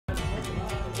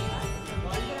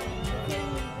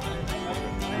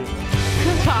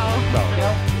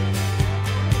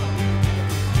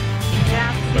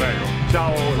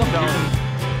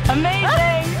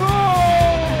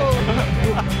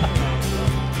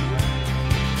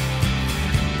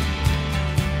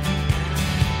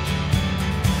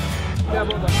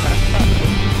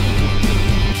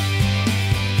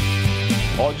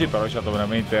Oggi però è stato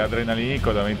veramente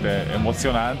adrenalinico, veramente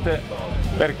emozionante,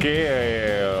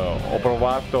 perché ho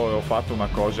provato e ho fatto una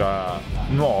cosa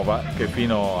nuova che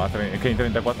che in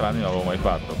 34 anni non avevo mai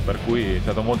fatto, per cui è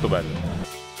stato molto bello.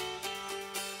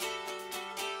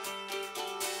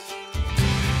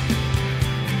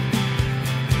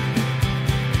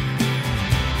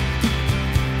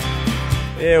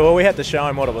 Yeah, well, we had to show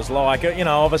him what it was like. You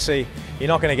know, obviously, you're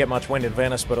not going to get much wind in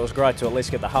Venice, but it was great to at least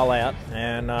get the hull out.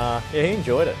 And yeah, he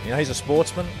enjoyed it. You know, he's a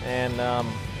sportsman, and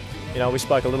you know, we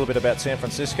spoke a little bit about San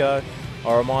Francisco.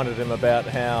 I reminded him about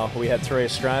how we had 3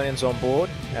 Australians on board,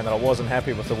 and that I wasn't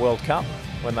happy with the World Cup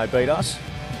when they beat us.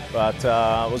 But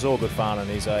it was all good fun, and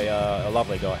he's a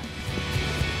lovely guy.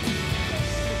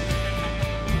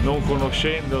 Non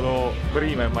conoscendolo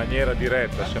prima in maniera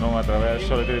diretta, se non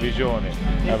attraverso le televisioni,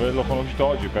 e averlo conosciuto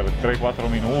oggi per 3-4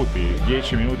 minuti,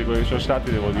 10 minuti quelli che sono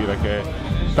stati, devo dire che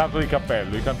tanto di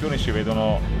cappello. I campioni si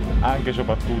vedono anche e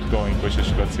soprattutto in queste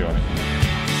situazioni.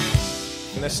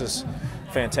 And this is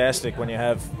fantastic when you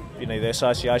have, you know, the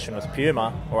association with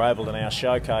Puma are able to now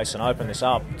showcase and open this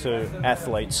up to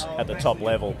athletes at the top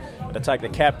level. And to take the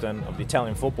captain of the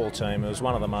Italian football team, who's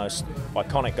one of the most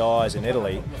iconic guys in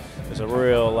Italy, is a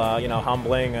real, you know,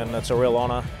 humbling, and it's a real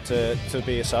honour to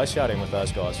be associating with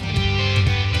those guys.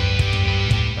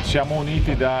 Siamo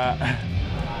uniti da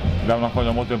una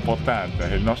cosa molto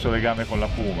importante, il nostro legame con la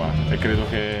Puma, e credo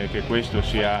che questo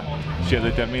sia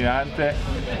determinante,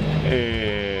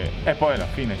 e poi alla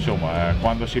fine, insomma,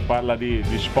 quando si parla di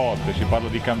sport, si parla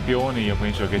di campioni, io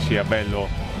penso che sia bello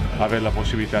avere la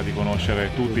possibilità di conoscere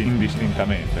tutti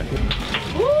indistintamente.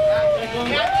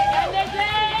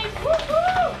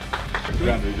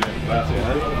 And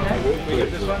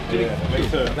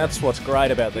that's what's great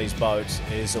about these boats,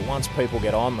 is that once people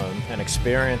get on them and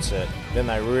experience it, then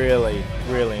they really,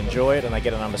 really enjoy it, and they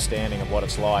get an understanding of what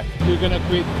it's like. You're going to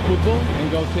quit football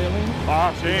and go sailing?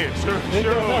 Ah, sì, sure.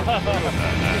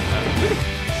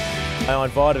 I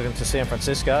invited him to San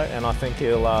Francisco, and I think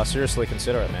he'll seriously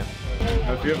consider it, man.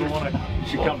 If you ever want to, you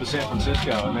should come to San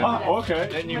Francisco, and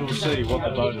then you will see what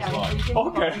the boat is like.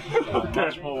 Okay.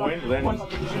 Much more wind, then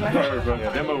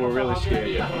we will really scare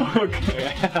you.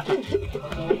 Okay.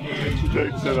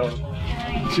 Thanks a lot.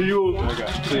 See you.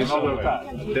 See you another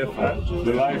time. Definitely.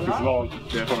 The life is long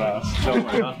for us.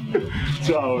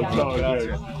 Ciao,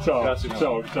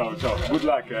 ciao. Good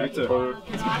luck. You too.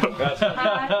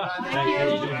 Thank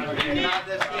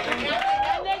you.